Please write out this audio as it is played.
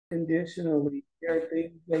conditionally. There are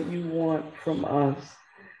things that you want from us.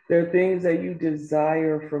 There are things that you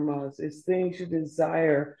desire from us. It's things you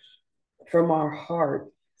desire from our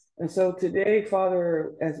heart. And so today,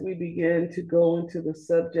 Father, as we begin to go into the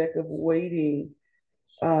subject of waiting,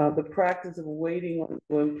 the practice of waiting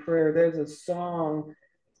on prayer, there's a song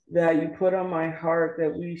that you put on my heart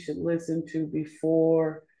that we should listen to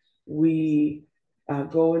before we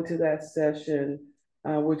go into that session,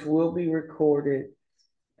 which will be recorded.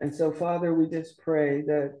 And so, Father, we just pray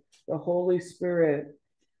that the Holy Spirit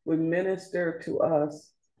would minister to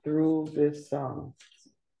us through this song.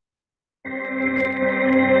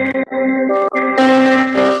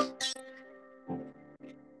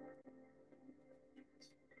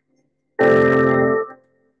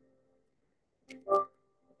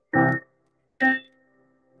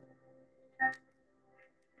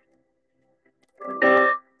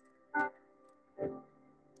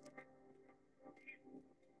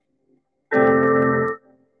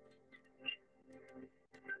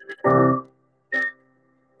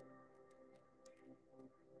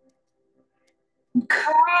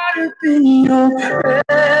 Caught up in your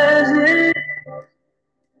presence,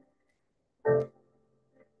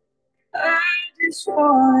 I just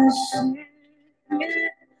want to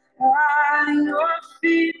sit at your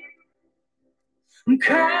feet. I'm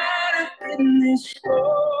caught up in this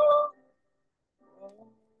world,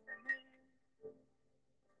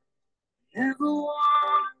 never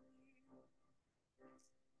want.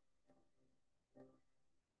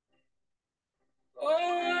 Oh,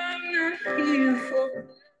 I'm not here for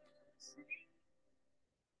blessing.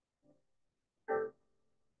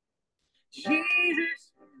 Jesus,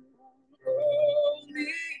 you hold me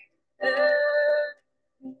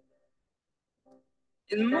everything,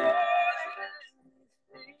 and more than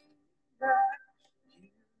anything that you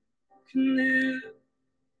can do.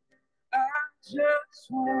 I just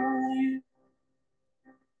want you.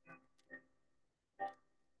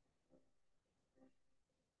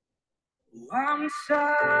 Oh, I'm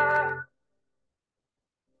sorry,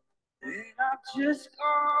 and I've just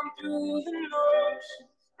gone through the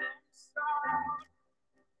motions. I'm sorry,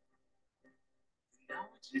 and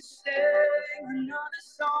I'll just sing another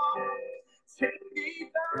song. Take me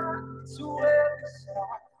back to where we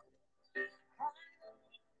started.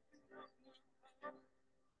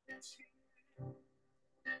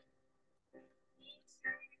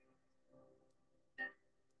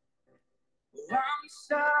 Oh, I'm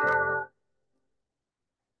sorry,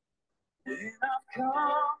 and I've come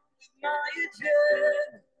with my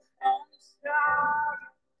agenda. I'm sorry,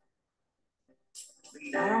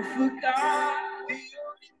 and I forgot the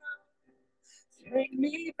only love. Take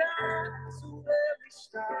me back to where we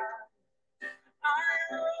started. I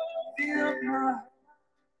open up my heart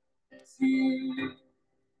to you.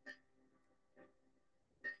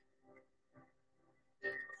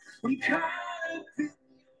 I'm caught up in your presence.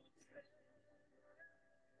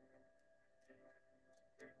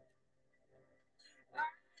 I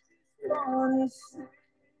just wanna sit down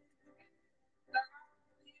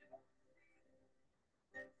you.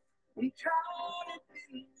 I'm caught up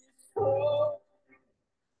in this whole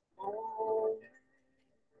moment.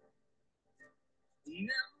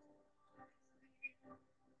 Now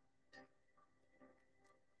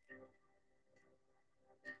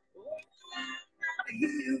I'm not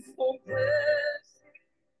here for blessing.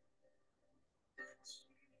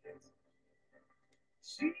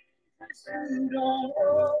 Jesus, you don't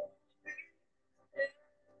owe me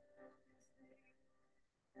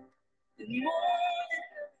anything more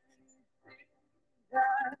than anything that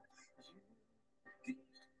you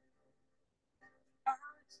can. I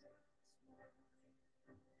just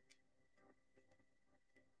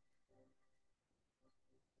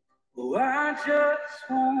oh, I just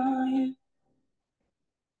want you,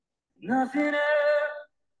 nothing else,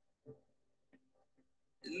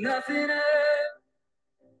 nothing else,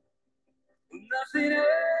 nothing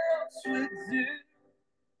else would do.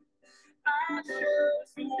 I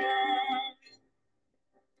just want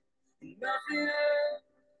you, nothing else,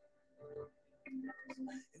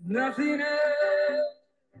 nothing else,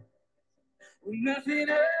 nothing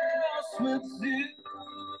else would do.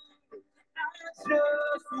 I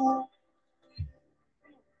just want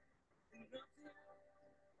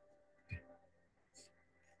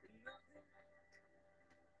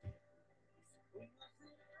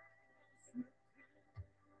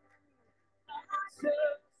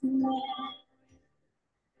you,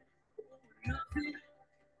 nothing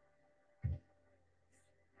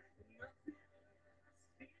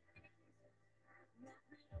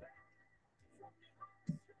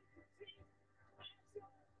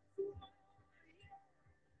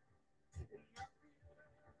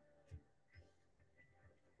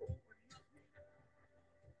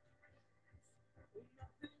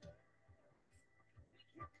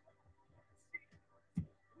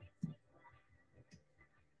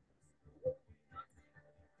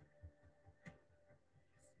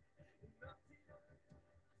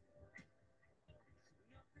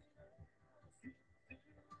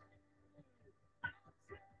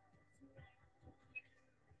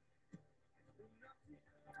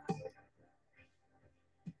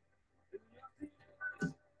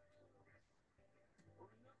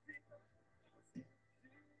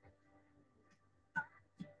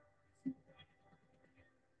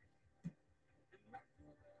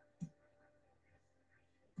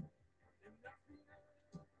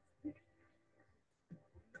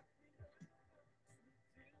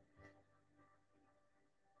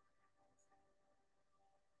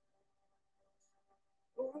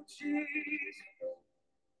Jesus,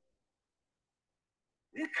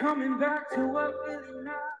 we're coming back to what really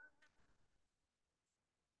matters.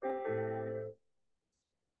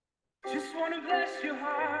 Just want to bless your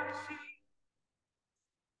heart, Jesus.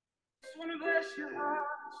 Just want to bless your heart,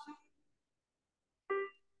 Jesus.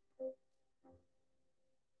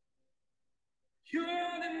 You're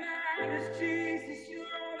all that matters, Jesus. You're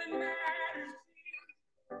all that matters,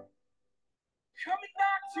 Jesus. Coming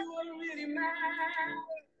back to what really matters.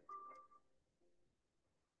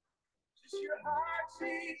 Just your heart,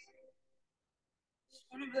 Jesus. Just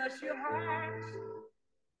want to bless your heart.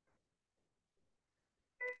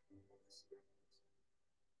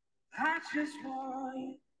 I just want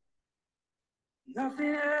you.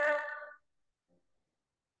 Nothing else.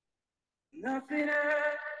 Nothing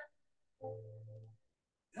else.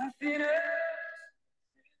 Nothing else.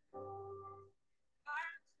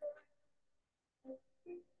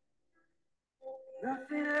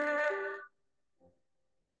 Nothing else.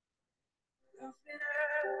 Nothing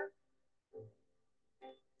else.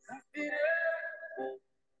 Nothing else.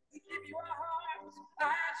 We give you our hearts. I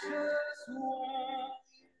just want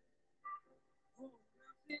you. Oh,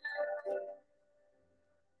 nothing else.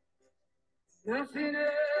 Nothing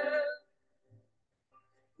else.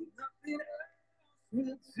 Nothing else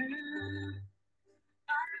will do.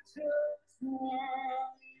 I just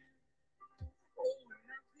want you. Oh,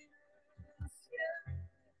 nothing else. Yeah.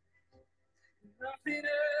 Nothing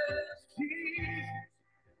else,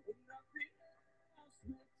 Jesus. Nothing else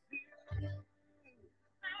will do.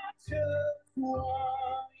 I just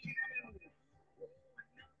want you.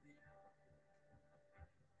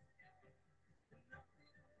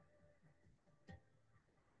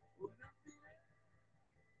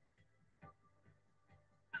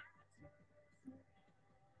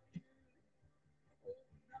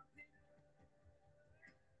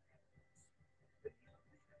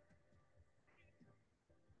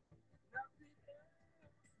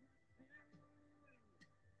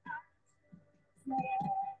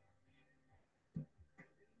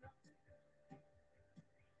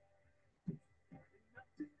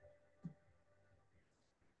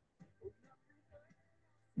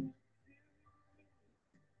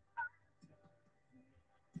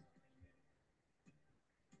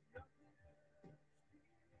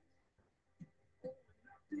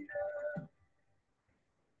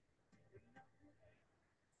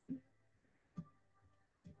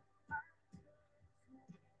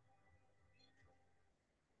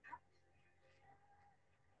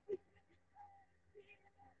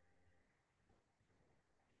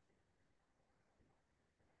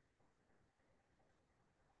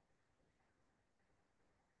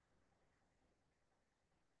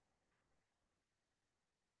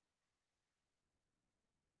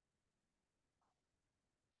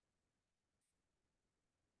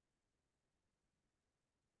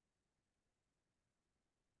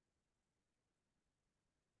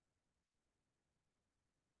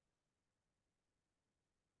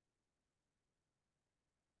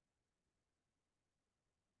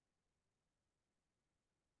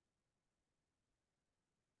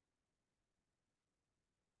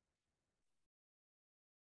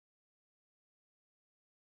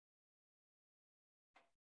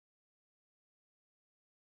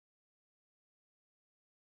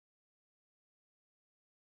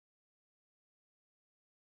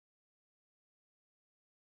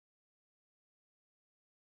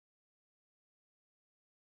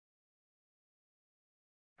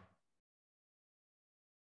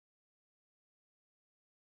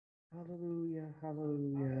 Hallelujah,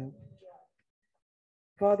 hallelujah.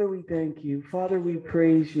 Father, we thank you. Father, we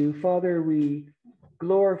praise you. Father, we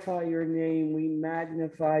glorify your name. We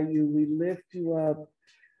magnify you. We lift you up.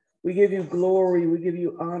 We give you glory. We give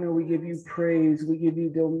you honor. We give you praise. We give you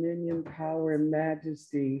dominion, power, and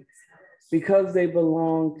majesty because they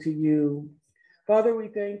belong to you. Father, we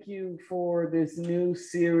thank you for this new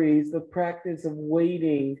series, the practice of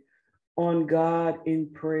waiting on God in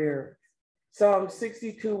prayer. Psalm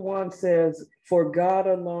 62:1 says, "For God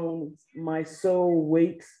alone my soul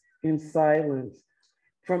waits in silence.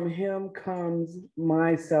 From him comes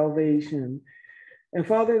my salvation." And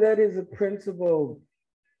Father, that is a principle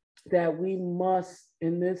that we must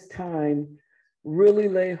in this time really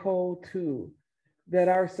lay hold to, that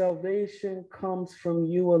our salvation comes from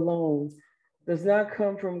you alone, does not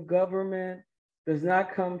come from government, does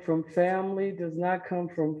not come from family, does not come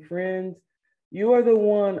from friends. You are the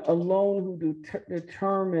one alone who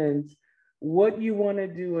determines what you want to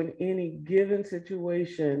do in any given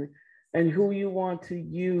situation and who you want to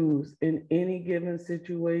use in any given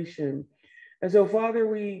situation. And so, Father,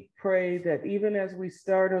 we pray that even as we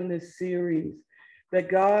start on this series, that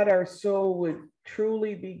God, our soul would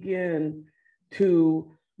truly begin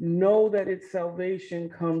to know that its salvation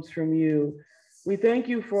comes from you. We thank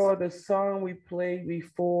you for the song we played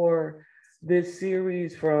before this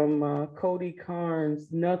series from Cody Carnes,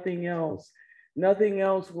 Nothing Else. Nothing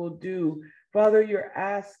else will do. Father, you're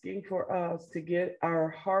asking for us to get our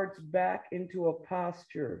hearts back into a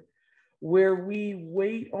posture where we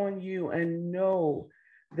wait on you and know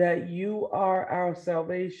that you are our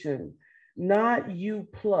salvation, not you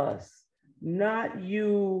plus, not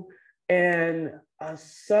you and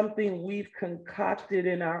something we've concocted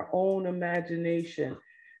in our own imagination,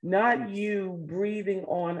 not you breathing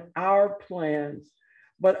on our plans,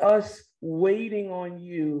 but us waiting on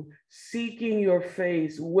you, seeking your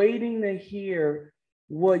face, waiting to hear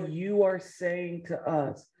what you are saying to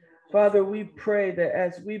us. Father, we pray that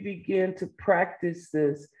as we begin to practice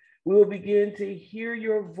this, we will begin to hear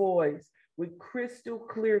your voice with crystal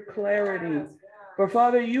clear clarity. For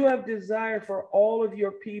Father, you have desire for all of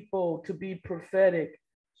your people to be prophetic,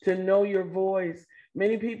 to know your voice.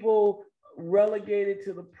 Many people relegated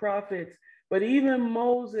to the prophets, but even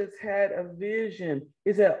Moses had a vision.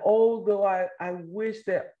 He said, oh, though I wish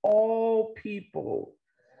that all people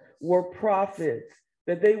were prophets,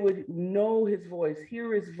 that they would know his voice,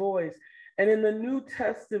 hear his voice. And in the New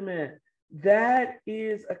Testament, that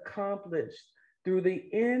is accomplished through the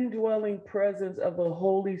indwelling presence of the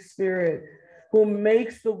Holy Spirit, who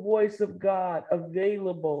makes the voice of God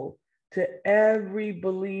available to every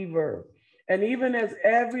believer. And even as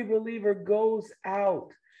every believer goes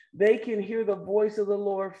out, they can hear the voice of the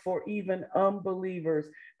Lord for even unbelievers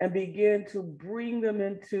and begin to bring them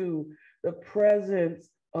into the presence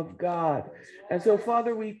of God. And so,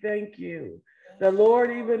 Father, we thank you that,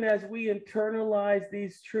 Lord, even as we internalize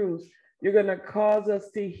these truths, you're going to cause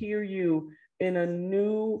us to hear you in a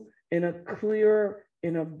new, in a clearer,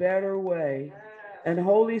 in a better way. And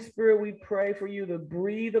Holy Spirit, we pray for you to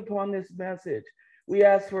breathe upon this message. We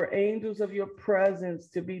ask for angels of your presence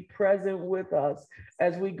to be present with us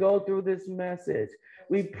as we go through this message.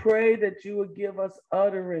 We pray that you would give us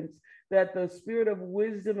utterance, that the spirit of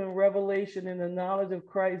wisdom and revelation in the knowledge of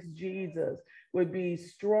Christ Jesus would be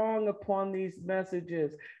strong upon these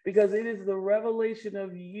messages, because it is the revelation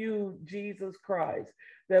of you, Jesus Christ,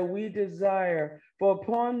 that we desire. For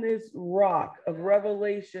upon this rock of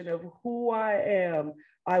revelation of who I am,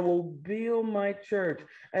 I will build my church.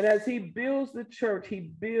 And as he builds the church,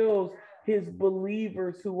 he builds his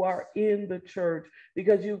believers who are in the church,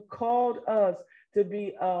 because you called us to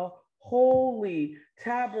be a holy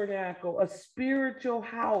tabernacle, a spiritual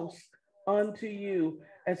house unto you.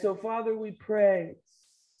 And so, Father, we pray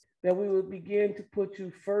that we will begin to put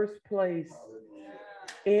you first place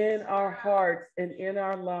in our hearts and in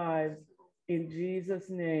our lives. In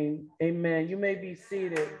Jesus' name, amen. You may be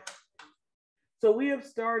seated. So we have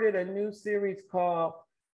started a new series called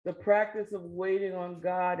The Practice of Waiting on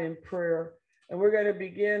God in Prayer. And we're going to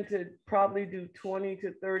begin to probably do 20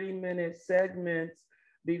 to 30 minute segments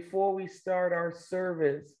before we start our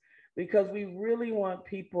service, because we really want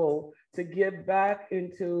people to get back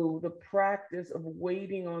into the practice of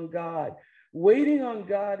waiting on God. Waiting on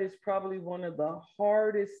God is probably one of the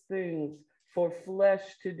hardest things for flesh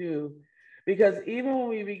to do, because even when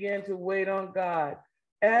we begin to wait on God,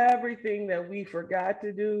 everything that we forgot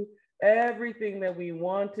to do, everything that we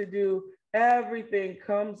want to do, everything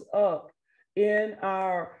comes up in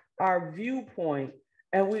our viewpoint.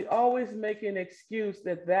 And we always make an excuse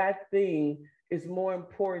that that thing is more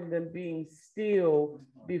important than being still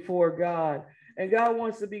before God. And God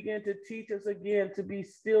wants to begin to teach us again to be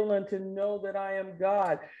still and to know that I am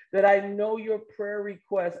God, that I know your prayer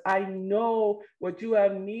requests. I know what you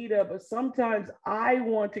have need of, but sometimes I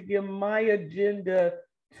want to give my agenda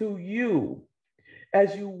to you.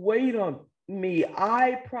 As you wait on me,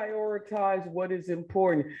 I prioritize what is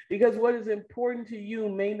important, because what is important to you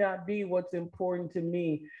may not be what's important to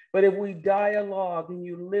me. But if we dialogue and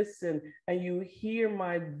you listen and you hear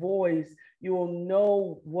my voice, you will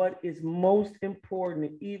know what is most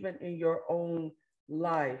important, even in your own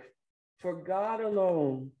life. For God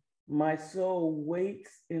alone, my soul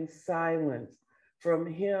waits in silence. From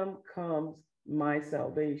him comes my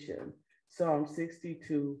salvation. Psalm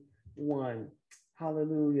 62:1.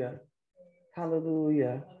 Hallelujah.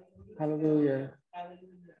 Hallelujah. Hallelujah.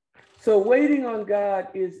 So waiting on God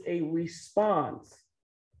is a response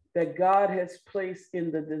that God has placed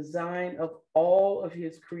in the design of all of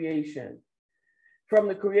his creation. From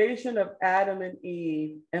the creation of Adam and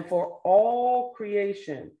Eve, and for all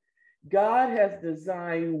creation, God has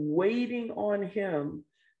designed waiting on him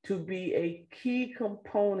to be a key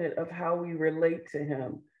component of how we relate to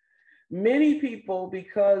him. Many people,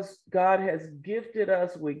 because God has gifted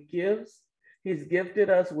us with gifts, He's gifted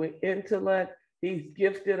us with intellect, He's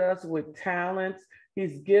gifted us with talents,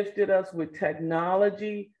 He's gifted us with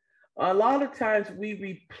technology. A lot of times we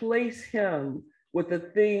replace Him with the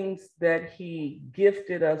things that He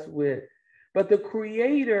gifted us with. But the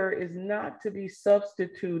Creator is not to be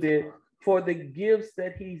substituted for the gifts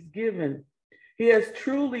that He's given. He has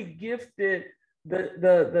truly gifted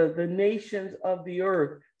the nations of the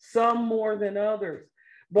earth, some more than others.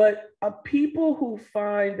 But a people who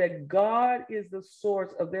find that God is the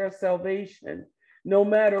source of their salvation, no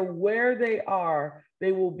matter where they are,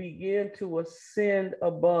 they will begin to ascend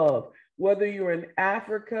above. Whether you're in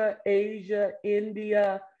Africa, Asia,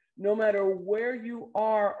 India, no matter where you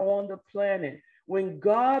are on the planet, when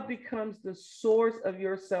God becomes the source of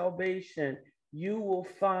your salvation, you will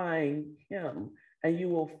find Him and you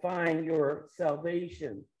will find your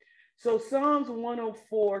salvation. So Psalms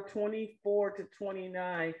 104, 24 to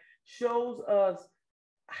 29 shows us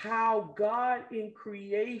how God in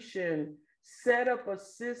creation set up a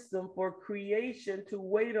system for creation to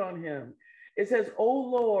wait on Him. It says, "O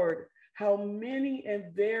Lord, how many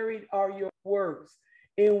and varied are your works.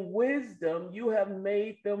 In wisdom you have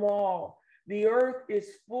made them all. The earth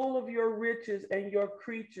is full of your riches and your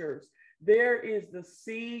creatures. There is the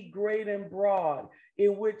sea great and broad,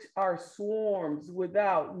 in which are swarms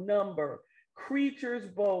without number, creatures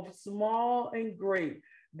both small and great.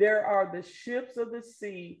 There are the ships of the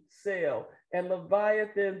sea, sail, and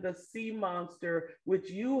Leviathan, the sea monster,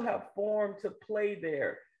 which you have formed to play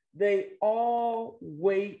there. They all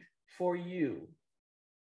wait for you."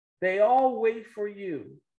 They all wait for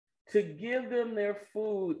you to give them their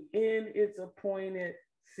food in its appointed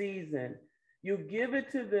season. You give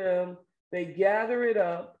it to them, they gather it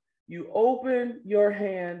up, you open your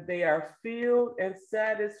hand, they are filled and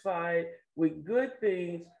satisfied with good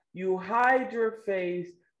things. You hide your face,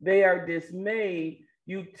 they are dismayed.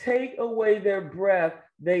 You take away their breath,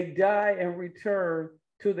 they die and return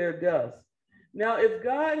to their dust. Now, if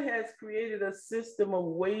God has created a system of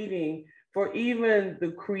waiting for even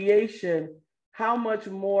the creation, how much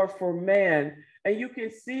more for man? And you can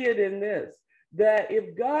see it in this, that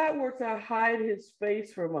if God were to hide His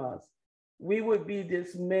face from us, we would be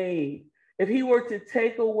dismayed. If He were to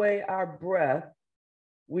take away our breath,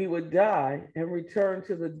 we would die and return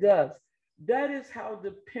to the dust. That is how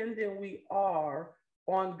dependent we are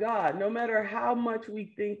on God. No matter how much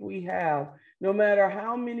we think we have, no matter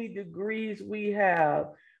how many degrees we have,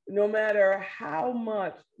 no matter how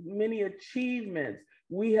many achievements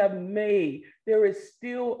we have made, there is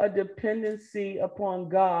still a dependency upon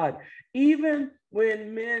God. Even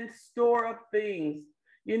when men store up things,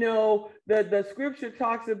 you know, the scripture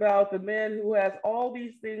talks about the man who has all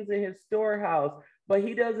these things in his storehouse, but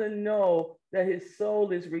he doesn't know that his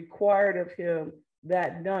soul is required of him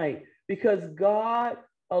that night, because God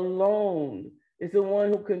alone is the one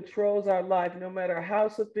who controls our life. No matter how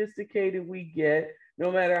sophisticated we get,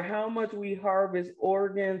 no matter how much we harvest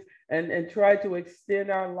organs and try to extend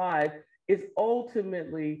our life, it's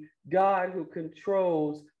ultimately God who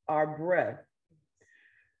controls our breath.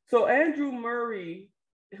 So Andrew Murray,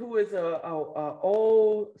 who is a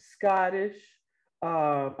old Scottish,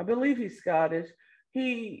 I believe he's Scottish,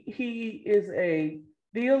 he is a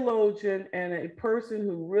theologian and a person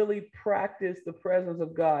who really practiced the presence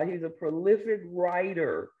of God. He's a prolific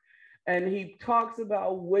writer, and he talks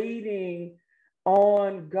about waiting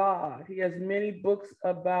on God. He has many books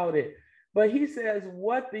about it. But he says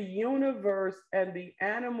what the universe and the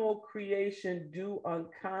animal creation do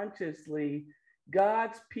unconsciously,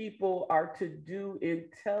 God's people are to do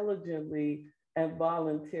intelligently and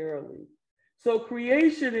voluntarily. So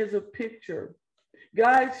creation is a picture.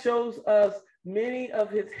 God shows us many of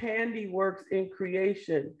His handiworks in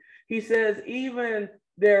creation. He says even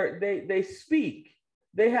they speak.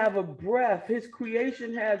 They have a breath. His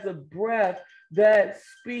creation has a breath that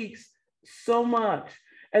speaks so much.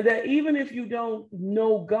 And that even if you don't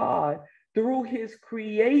know God, through His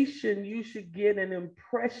creation, you should get an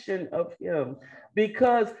impression of Him,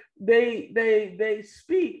 because they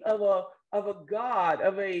speak of a God,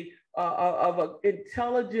 of an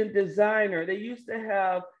intelligent designer. They used to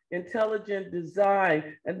have intelligent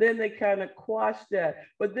design, and then they kind of quashed that.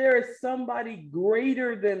 But there is somebody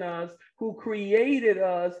greater than us who created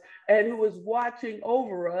us and who is watching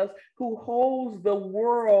over us, who holds the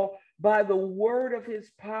world by the word of His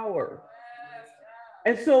power.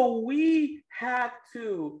 And so we have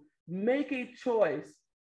to make a choice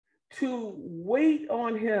to wait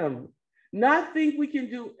on Him, not think we can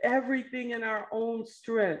do everything in our own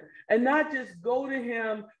strength, and not just go to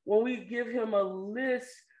Him when we give Him a list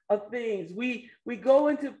of things. We go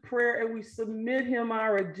into prayer and we submit him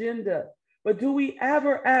our agenda. But do we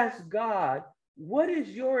ever ask God, what is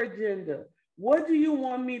your agenda? What do you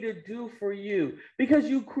want me to do for you? Because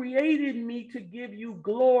you created me to give you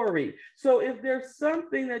glory. So if there's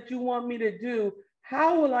something that you want me to do,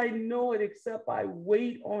 how will I know it except I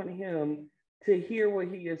wait on him to hear what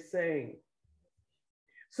he is saying?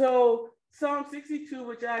 So Psalm 62,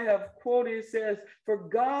 which I have quoted, says, "For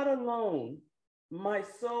God alone, my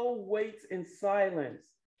soul waits in silence.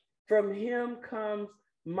 From him comes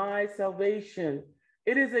my salvation."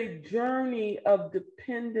 It is a journey of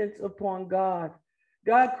dependence upon God.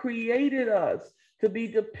 God created us to be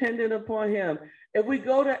dependent upon him. If we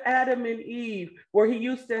go to Adam and Eve, where he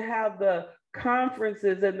used to have the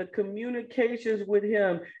conferences and the communications with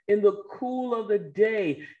him in the cool of the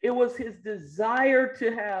day, it was his desire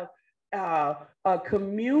to have a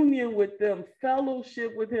communion with them,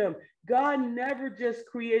 fellowship with him. God never just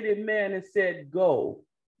created man and said, go.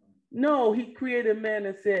 No, he created man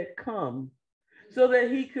and said, come, so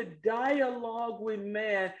that he could dialogue with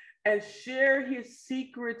man and share his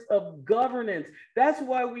secrets of governance. That's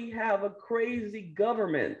why we have a crazy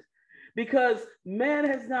government, because man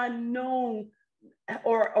has not known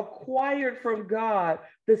or acquired from God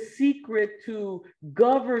the secret to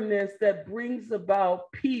governance that brings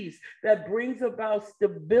about peace, that brings about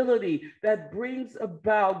stability, that brings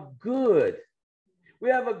about good. We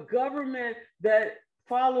have a government that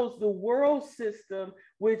follows the world system,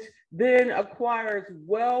 which then acquires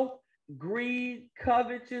wealth, greed,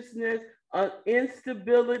 covetousness,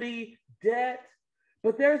 instability, debt.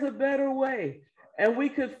 But there's a better way. And we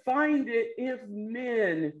could find it if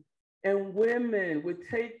men and women would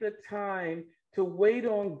take the time to wait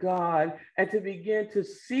on God and to begin to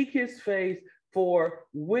seek his face for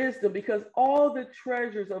wisdom, because all the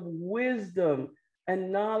treasures of wisdom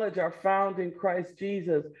and knowledge are found in Christ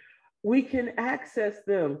Jesus. We can access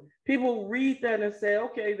them. People read that and say,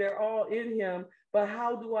 okay, they're all in him, but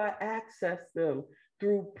how do I access them?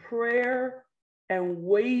 Through prayer and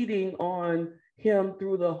waiting on him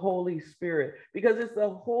through the Holy Spirit, because it's the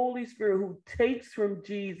Holy Spirit who takes from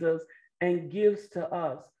Jesus and gives to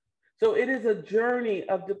us. So it is a journey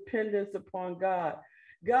of dependence upon God.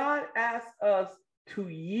 God asks us to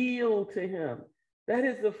yield to him. That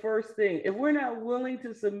is the first thing. If we're not willing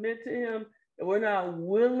to submit to him, if we're not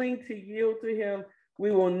willing to yield to him, we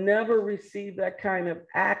will never receive that kind of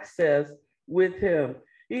access with him.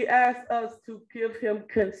 He asks us to give him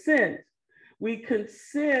consent. We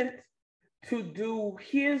consent to do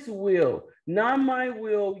his will, not my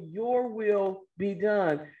will, your will be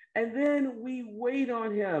done. And then we wait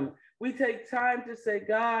on him. We take time to say,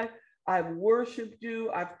 God, I've worshiped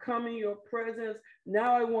you. I've come in your presence.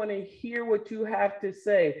 Now I want to hear what you have to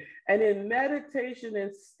say. And in meditation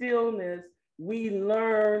and stillness, we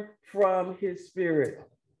learn from his spirit.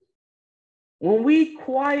 When we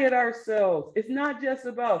quiet ourselves, it's not just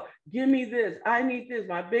about, give me this, I need this,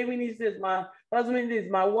 my baby needs this, my husband needs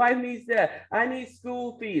this, my wife needs that, I need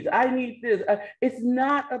school fees, I need this. It's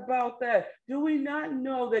not about that. Do we not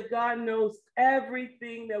know that God knows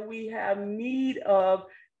everything that we have need of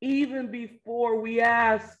even before we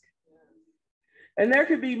ask? And there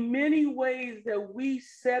could be many ways that we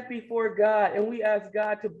set before God and we ask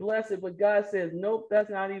God to bless it, but God says, nope,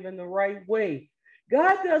 that's not even the right way.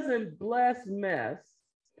 God doesn't bless mess.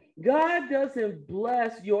 God doesn't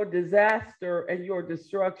bless your disaster and your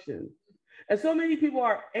destruction. And so many people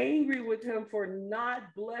are angry with him for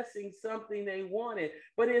not blessing something they wanted.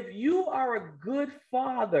 But if you are a good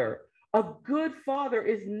father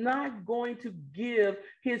is not going to give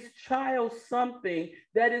his child something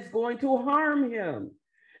that is going to harm him.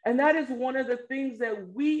 And that is one of the things that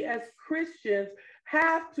we as Christians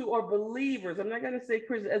have to, or believers, I'm not going to say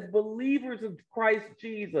Christians, as believers of Christ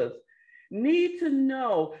Jesus, need to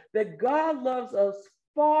know that God loves us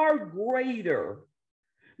far greater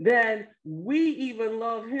than we even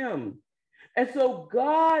love him. And so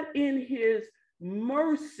God, in his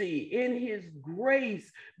mercy, in his grace,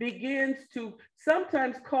 begins to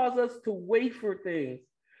sometimes cause us to wait for things.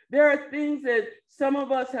 There are things that some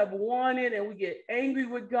of us have wanted and we get angry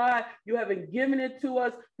with God. You haven't given it to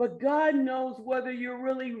us, but God knows whether you're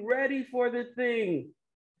really ready for the thing.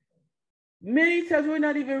 Many times we're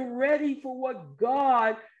not even ready for what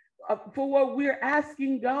God, for what we're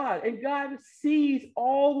asking God. And God sees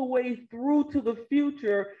all the way through to the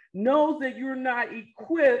future, knows that you're not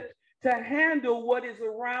equipped to handle what is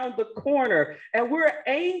around the corner. And we're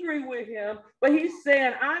angry with him, but he's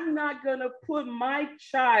saying, I'm not going to put my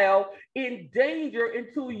child in danger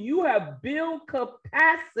until you have built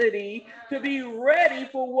capacity to be ready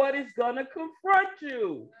for what is going to confront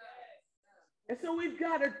you. And so we've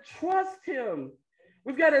got to trust him.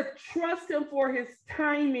 We've got to trust him for his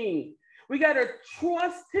timing. We got to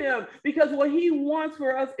trust him because what he wants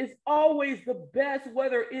for us is always the best,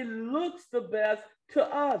 whether it looks the best to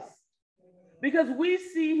us. Because we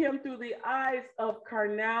see him through the eyes of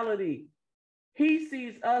carnality. He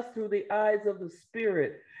sees us through the eyes of the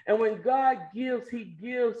Spirit. And when God gives, he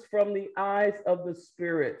gives from the eyes of the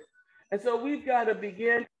Spirit. And so we've got to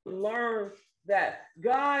begin to learn that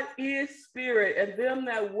God is spirit, and them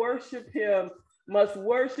that worship him must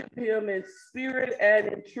worship him in spirit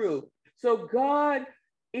and in truth. So God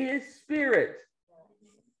is spirit.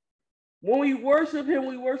 When we worship him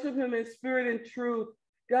in spirit and truth.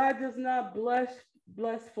 God does not bless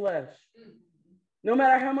flesh. No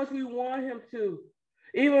matter how much we want him to.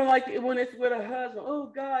 Even like when it's with a husband.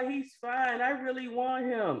 Oh, God, he's fine. I really want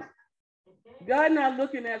him. God not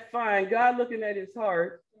looking at fine. God looking at his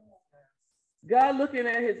heart. God looking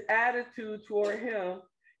at his attitude toward him.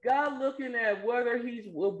 God looking at whether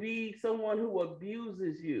he will be someone who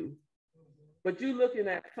abuses you. But you looking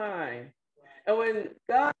at fine. And when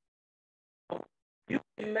God, you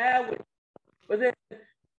get mad with him, but then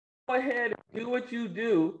go ahead and do what you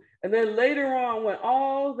do. And then later on, when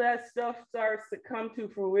all that stuff starts to come to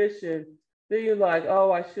fruition, then you're like,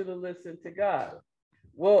 oh, I should have listened to God.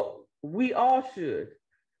 Well, we all should.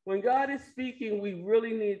 When God is speaking, we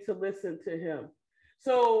really need to listen to him.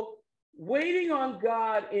 So waiting on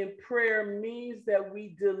God in prayer means that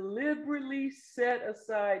we deliberately set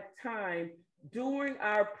aside time during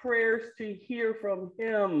our prayers to hear from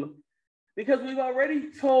him, because we've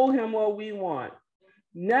already told him what we want.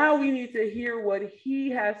 Now we need to hear what he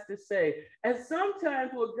has to say. And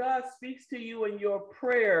sometimes what God speaks to you in your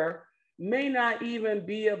prayer may not even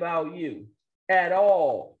be about you at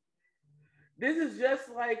all. This is just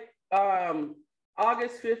like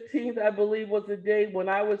August 15th, I believe, was the day when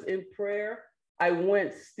I was in prayer. I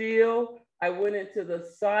went still. I went into the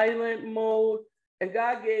silent mode, and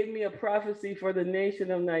God gave me a prophecy for the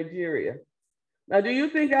nation of Nigeria. Now, do you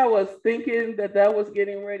think I was thinking that that was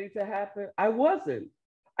getting ready to happen? I wasn't.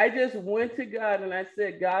 I just went to God and I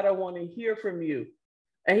said, God, I want to hear from you.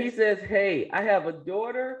 And he says, hey, I have a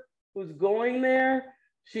daughter who's going there.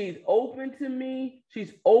 She's open to me.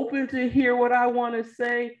 She's open to hear what I want to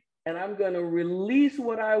say. And I'm going to release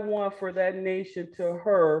what I want for that nation to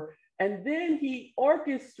her. And then he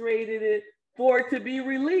orchestrated it for it to be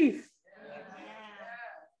released.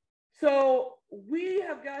 So we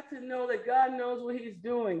have got to know that God knows what he's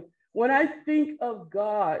doing. When I think of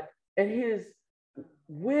God and his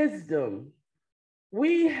wisdom,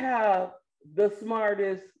 we have the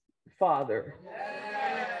smartest father.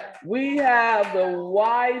 We have the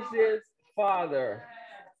wisest father.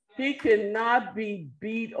 He cannot be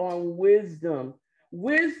beat on wisdom.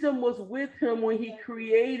 Wisdom was with him when he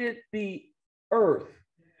created the earth.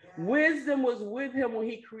 Wisdom was with him when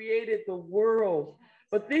he created the world.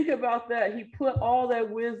 But think about that. He put all that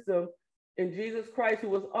wisdom in Jesus Christ, who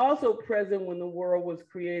was also present when the world was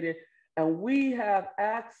created. And we have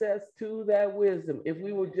access to that wisdom if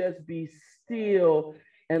we will just be still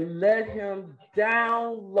and let him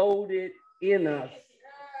download it in us.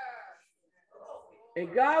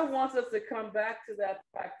 And God wants us to come back to that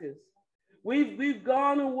practice. We've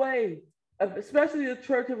gone away, especially the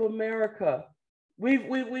Church of America.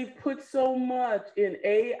 We've put so much in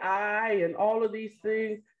AI and all of these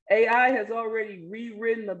things. AI has already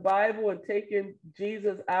rewritten the Bible and taken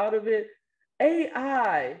Jesus out of it.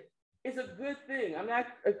 AI is a good thing. I'm not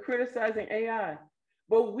criticizing AI,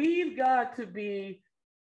 but we've got to be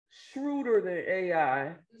shrewder than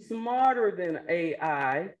AI, smarter than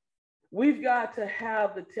AI. We've got to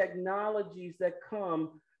have the technologies that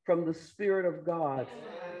come from the Spirit of God.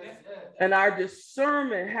 And our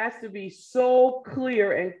discernment has to be so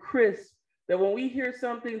clear and crisp that when we hear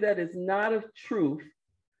something that is not of truth,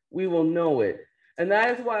 we will know it. And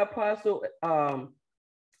that is why Apostle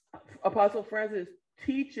Francis is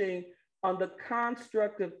teaching on the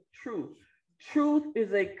construct of truth. Truth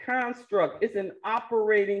is a construct. It's an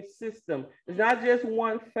operating system. It's not just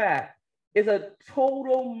one fact. It's a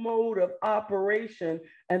total mode of operation,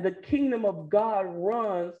 and the kingdom of God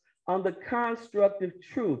runs on the construct of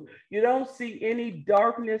truth. You don't see any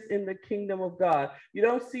darkness in the kingdom of God. You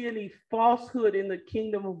don't see any falsehood in the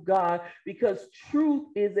kingdom of God, because truth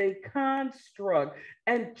is a construct,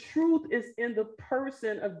 and truth is in the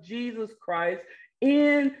person of Jesus Christ,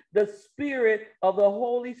 in the spirit of the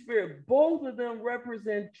Holy Spirit. Both of them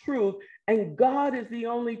represent truth, and God is the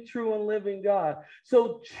only true and living God.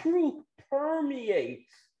 So truth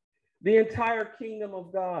permeates the entire kingdom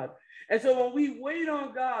of God. And so when we wait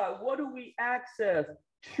on God, what do we access?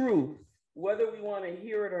 Truth, whether we want to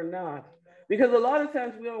hear it or not. Because a lot of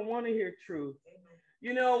times we don't want to hear truth.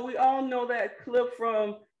 You know, we all know that clip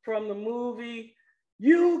from the movie,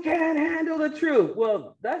 "You can't handle the truth."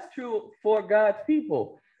 Well, that's true for God's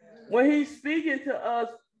people. When he's speaking to us,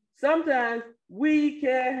 sometimes we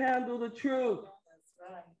can't handle the truth.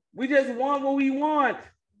 We just want what we want.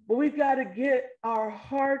 But we've got to get our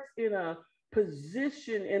hearts in a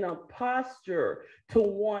position, in a posture to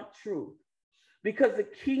want truth. Because the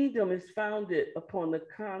kingdom is founded upon the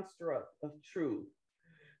construct of truth.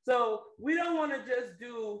 So we don't want to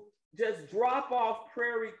just drop off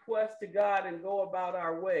prayer requests to God and go about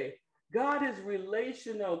our way. God is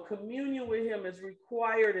relational. Communion with him is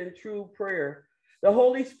required in true prayer. The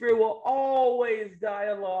Holy Spirit will always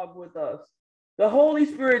dialogue with us. The Holy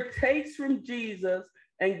Spirit takes from Jesus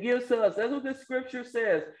and gives to us. That's what the scripture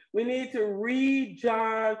says. We need to read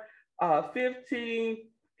John 15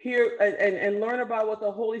 here and learn about what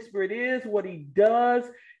the Holy Spirit is, what he does.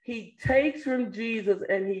 He takes from Jesus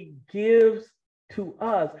and he gives to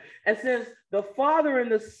us. And since the Father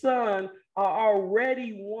and the Son are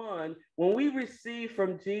already one, when we receive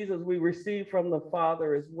from Jesus, we receive from the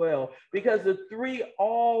Father as well, because the three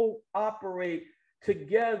all operate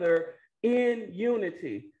together in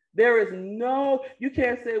unity. There is no, you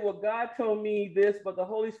can't say, well, God told me this, but the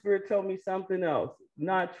Holy Spirit told me something else.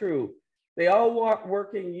 Not true. They all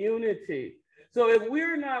work in unity. So if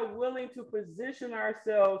we're not willing to position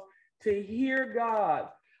ourselves to hear God,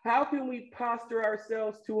 how can we posture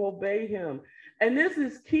ourselves to obey him? And this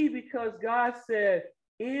is key because God said,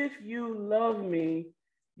 if you love me,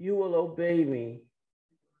 you will obey me.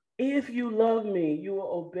 If you love me, you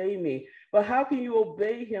will obey me. But how can you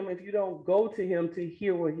obey him if you don't go to him to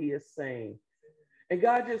hear what he is saying? And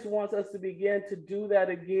God just wants us to begin to do that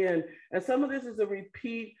again. And some of this is a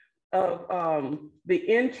repeat of the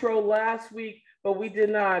intro last week, but we did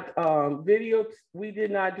not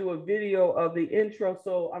do a video of the intro.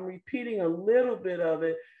 So I'm repeating a little bit of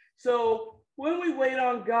it. So when we wait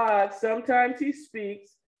on God, sometimes he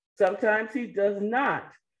speaks, sometimes he does not.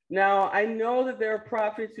 Now, I know that there are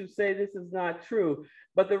prophets who say this is not true,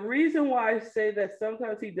 but the reason why I say that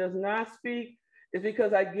sometimes he does not speak is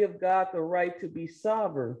because I give God the right to be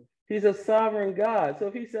sovereign. He's a sovereign God. So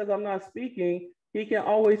if he says I'm not speaking, he can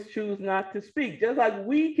always choose not to speak. Just like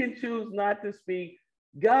we can choose not to speak,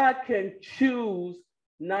 God can choose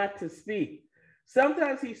not to speak.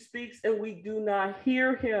 Sometimes he speaks and we do not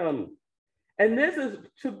hear him. And this is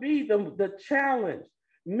to be the challenge.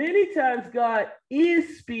 Many times God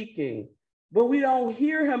is speaking, but we don't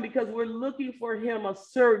hear him because we're looking for him a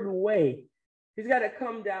certain way. He's got to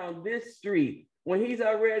come down this street when he's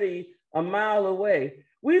already a mile away.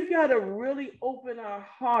 We've got to really open our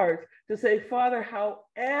hearts to say, Father,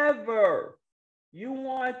 however you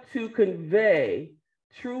want to convey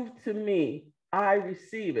truth to me, I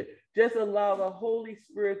receive it. Just allow the Holy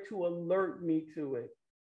Spirit to alert me to it.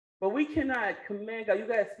 But we cannot command God, you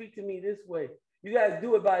got to speak to me this way. You got to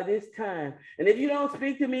do it by this time. And if you don't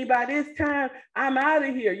speak to me by this time, I'm out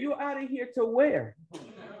of here. You're out of here to where?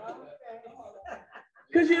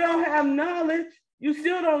 Because you don't have knowledge. You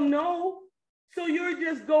still don't know. So you're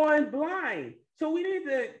just going blind. So we need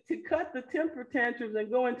to cut the temper tantrums and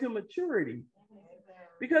go into maturity.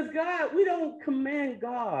 Because God, we don't command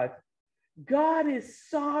God. God is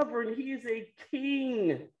sovereign. He is a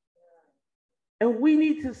king. And we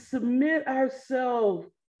need to submit ourselves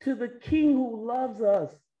to the king who loves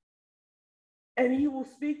us. And he will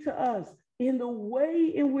speak to us in the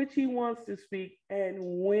way in which he wants to speak and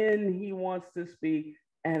when he wants to speak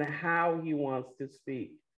and how he wants to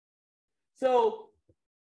speak. So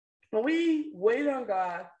when we wait on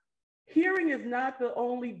God, hearing is not the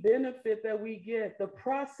only benefit that we get. The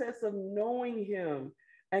process of knowing him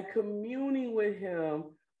and communing with him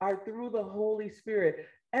are through the Holy Spirit.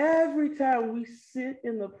 Every time we sit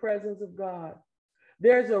in the presence of God,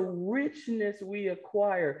 there's a richness we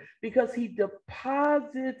acquire because he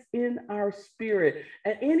deposits in our spirit.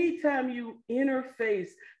 And anytime you interface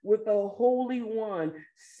with the Holy One,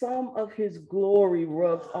 some of his glory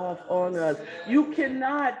rubs off on us. You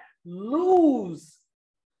cannot lose.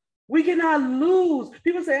 We cannot lose.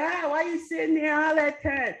 People say, why are you sitting there all that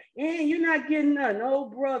time? You're not getting nothing. Oh,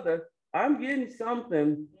 brother, I'm getting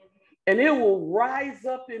something. And it will rise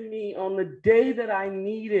up in me on the day that I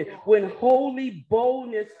need it, when holy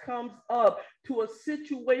boldness comes up to a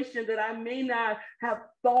situation that I may not have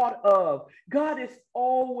thought of. God is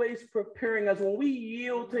always preparing us. When we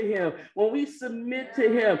yield to him, when we submit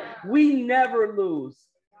to him, we never lose.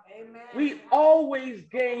 Amen. We always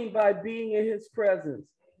gain by being in his presence.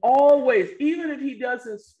 Always, even if he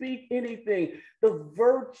doesn't speak anything, the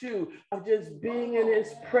virtue of just being in his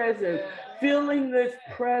presence, feeling this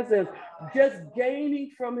presence, just gaining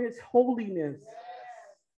from his holiness.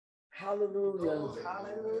 Hallelujah.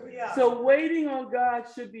 Hallelujah. So waiting on God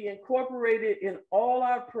should be incorporated in all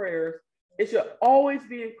our prayers. It should always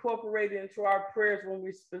be incorporated into our prayers when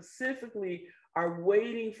we specifically are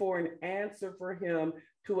waiting for an answer for him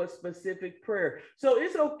to a specific prayer. So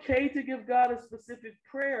it's okay to give God a specific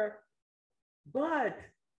prayer, but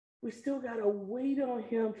we still got to wait on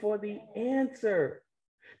him for the answer.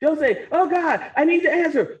 Don't say, oh God, I need the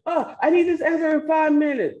answer. Oh, I need this answer in 5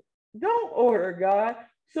 minutes. Don't order God.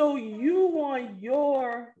 So you want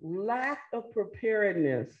your lack of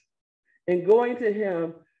preparedness and going to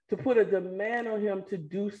him to put a demand on him to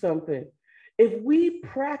do something. If we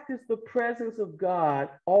practice the presence of God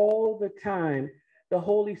all the time, the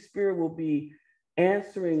Holy Spirit will be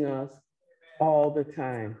answering us all the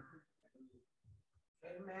time.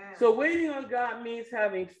 Amen. So waiting on God means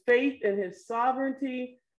having faith in his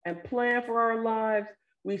sovereignty and plan for our lives.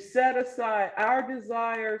 We set aside our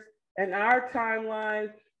desires and our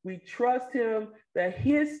timelines. We trust him that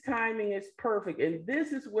his timing is perfect. And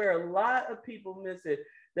this is where a lot of people miss it,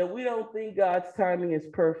 that we don't think God's timing is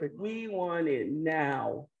perfect. We want it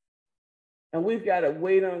now. And we've got to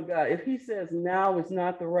wait on God. If he says now is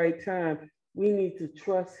not the right time, we need to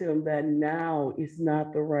trust him that now is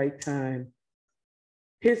not the right time.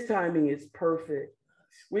 His timing is perfect.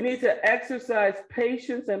 We need to exercise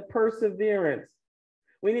patience and perseverance.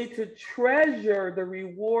 We need to treasure the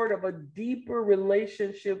reward of a deeper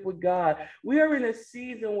relationship with God. We are in a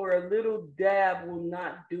season where a little dab will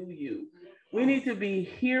not do you. We need to be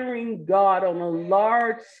hearing God on a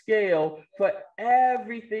large scale for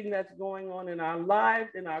everything that's going on in our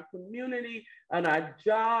lives, in our community, on our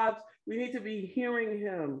jobs. We need to be hearing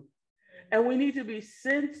him. And we need to be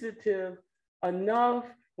sensitive enough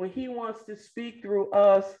when he wants to speak through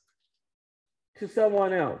us to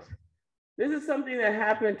someone else. This is something that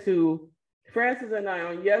happened to Francis and I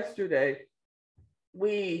on yesterday.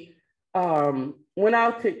 We went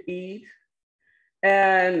out to eat,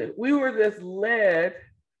 and we were just led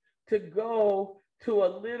to go to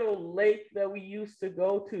a little lake that we used to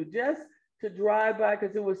go to, just to drive by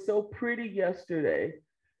because it was so pretty yesterday.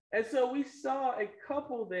 And so we saw a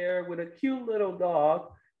couple there with a cute little dog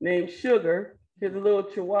named Sugar, his little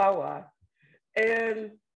Chihuahua.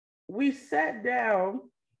 And we sat down,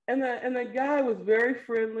 and the guy was very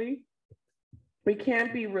friendly. We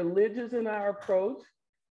can't be religious in our approach.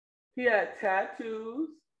 He had tattoos,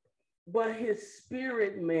 but his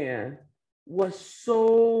spirit, man, was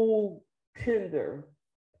so tender.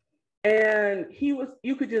 And he was,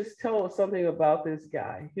 you could just tell something about this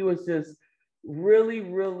guy. He was just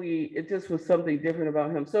really, it just was something different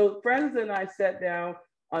about him. So Francis and I sat down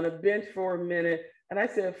on a bench for a minute, and I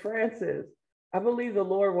said, Francis, I believe the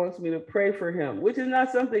Lord wants me to pray for him, which is not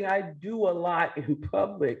something I do a lot in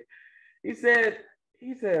public. He said,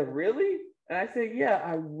 really? And I said, yeah,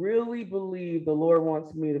 I really believe the Lord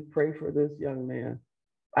wants me to pray for this young man.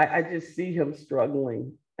 I just see him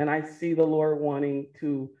struggling, and I see the Lord wanting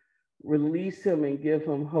to release him and give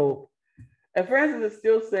him hope. And Francis is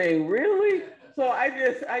still saying, really? So I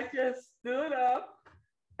just stood up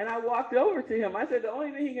and I walked over to him. I said, the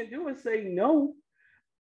only thing he can do is say no.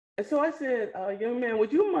 And so I said, young man,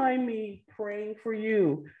 would you mind me praying for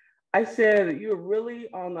you? I said, you're really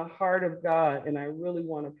on the heart of God, and I really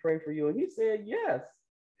want to pray for you. And he said, yes.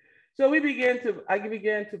 So I began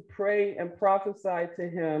to pray and prophesy to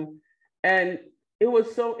him. And it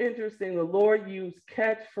was so interesting. The Lord used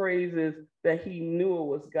catchphrases that he knew it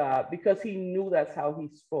was God, because he knew that's how he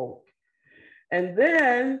spoke. And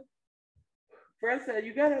then Fred said,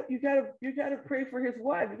 you gotta pray for his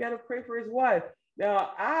wife. You gotta pray for his wife.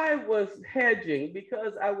 Now I was hedging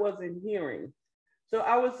because I wasn't hearing. So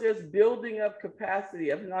I was just building up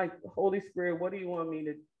capacity. I'm like, Holy Spirit, what do you want me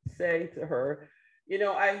to say to her? You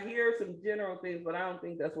know, I hear some general things, but I don't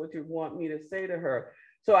think that's what you want me to say to her.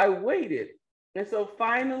 So I waited. And so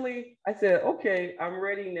finally I said, okay, I'm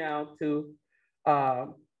ready now to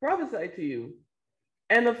prophesy to you.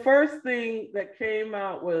 And the first thing that came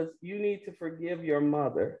out was, you need to forgive your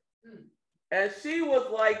mother. And she was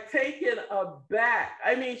like taken aback.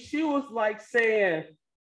 I mean, she was like saying,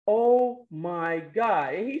 oh my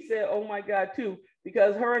God. And he said, oh my God too,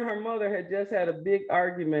 because her and her mother had just had a big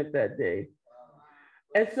argument that day.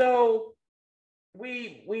 And so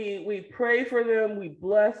we pray for them, we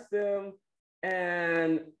bless them,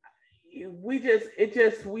 and we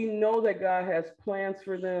know that God has plans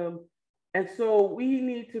for them. And so we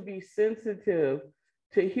need to be sensitive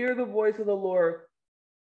to hear the voice of the Lord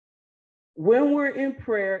when we're in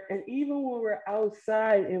prayer and even when we're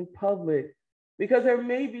outside in public, because there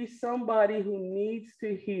may be somebody who needs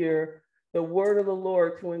to hear the word of the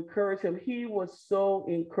Lord to encourage him. He was so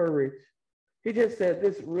encouraged. He just said,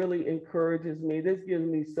 this really encourages me. This gives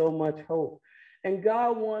me so much hope. And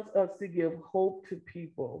God wants us to give hope to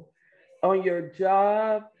people on your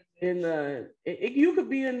job, you could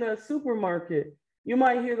be in the supermarket. You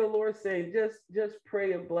might hear the Lord say, just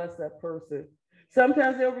pray and bless that person.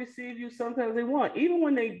 Sometimes they'll receive you, sometimes they won't. Even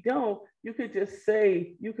when they don't, you could just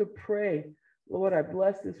say, you could pray, Lord, I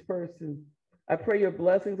bless this person. I pray your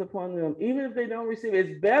blessings upon them. Even if they don't receive it,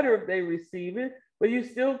 it's better if they receive it, but you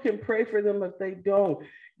still can pray for them if they don't.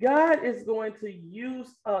 God is going to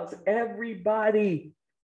use us, everybody,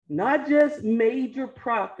 not just major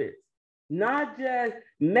prophets, not just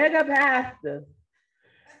mega pastors.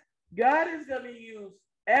 God is going to use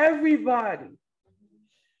everybody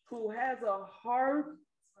who has a heart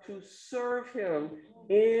to serve him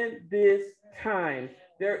in this time.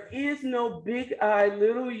 There is no big I,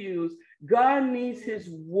 little U's. God needs his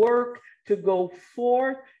work to go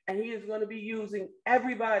forth, and he is going to be using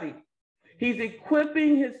everybody. He's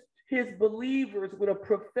equipping his believers with a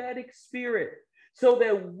prophetic spirit so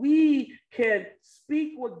that we can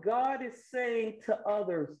speak what God is saying to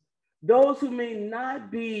others. Those who may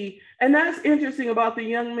not be, and that's interesting about the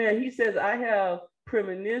young man. He says, I have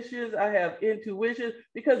premonitions, I have intuition,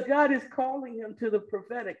 because God is calling him to the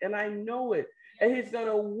prophetic, and I know it. And he's going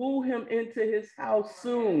to woo him into his house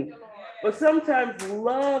soon. But sometimes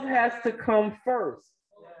love has to come first.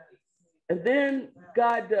 And then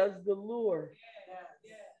God does the lure.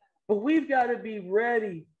 But we've got to be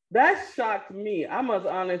ready. That shocked me. I must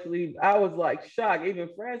honestly, I was like shocked. Even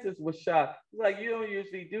Francis was shocked. Like, you don't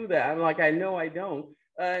usually do that. I'm like, I know I don't.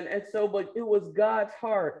 And so, but it was God's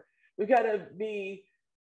heart. We got to be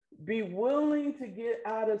willing to get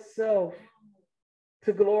out of self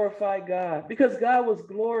to glorify God, because God was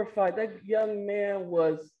glorified. That young man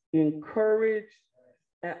was encouraged,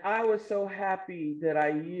 and I was so happy that I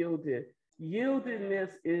yielded. Yieldedness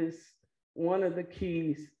is one of the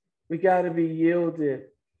keys. We got to be yielded,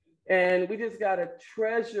 and we just got to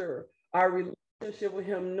treasure our relationship with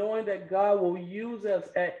him, knowing that God will use us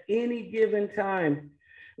at any given time.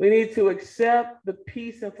 We need to accept the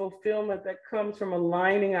peace and fulfillment that comes from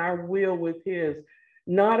aligning our will with his.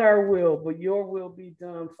 Not our will, but your will be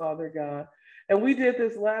done, Father God. And we did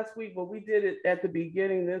this last week, but we did it at the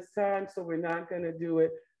beginning this time, so we're not going to do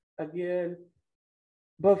it again.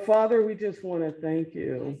 But Father, we just want to thank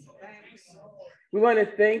you. We want to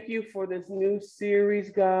thank you for this new series,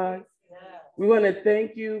 God. We want to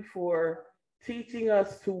thank you for teaching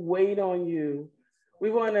us to wait on you. We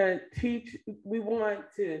want to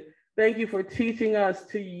thank you for teaching us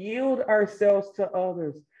to yield ourselves to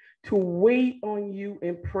others, to wait on you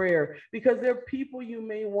in prayer, because there are people you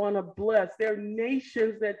may want to bless. There are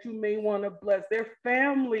nations that you may want to bless. There are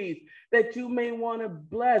families that you may want to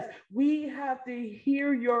bless. We have to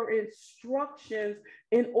hear your instructions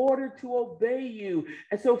in order to obey you.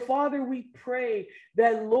 And so, Father, we pray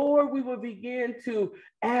that, Lord, we will begin to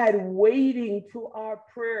add waiting to our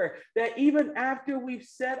prayer, that even after we've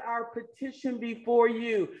set our petition before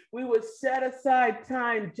you, we would set aside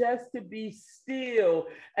time just to be still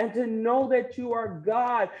and to know that you are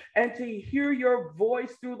God and to hear your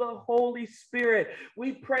voice through the Holy Spirit.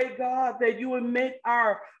 We pray, God, that you would make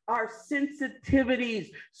our sensitivities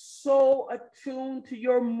so attuned to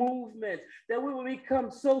your movements, that we will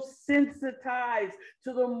become so sensitized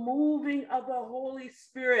to the moving of the Holy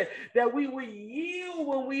Spirit, that we will yield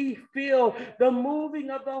when we feel the moving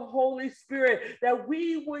of the Holy Spirit, that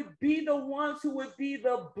we would be the ones who would be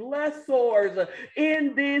the blessors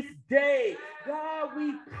in this day. God,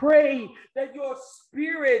 we pray that your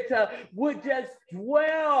spirit would just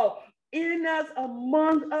dwell in us,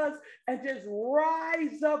 among us, and just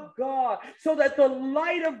rise up, God, so that the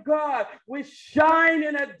light of God will shine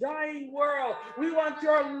in a dying world. We want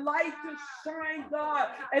your light to shine, God,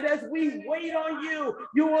 and as we wait on you,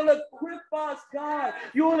 you will equip us, God.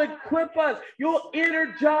 You will equip us. You'll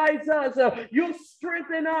energize us. You'll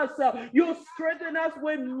strengthen us. You'll strengthen us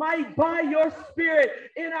with might by your spirit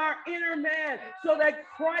in our inner man, so that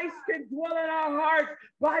Christ can dwell in our hearts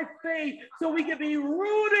by faith, so we can be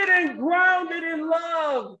rooted and grounded in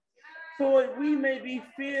love, so that we may be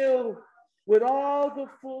filled with all the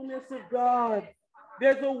fullness of God.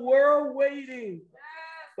 There's a world waiting,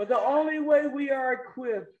 but the only way we are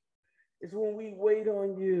equipped is when we wait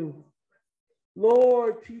on you.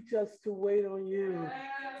 Lord, teach us to wait on you.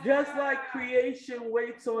 Just like creation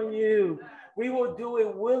waits on you, we will do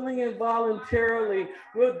it willing and voluntarily.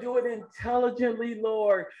 We'll do it intelligently,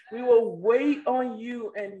 Lord. We will wait on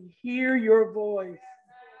you and hear your voice.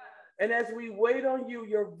 And as we wait on you,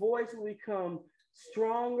 your voice will become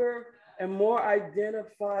stronger and more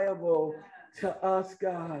identifiable to us,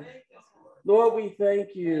 God. Lord, we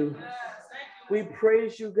thank you. We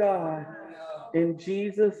praise you, God. In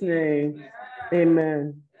Jesus' name,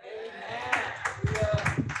 amen.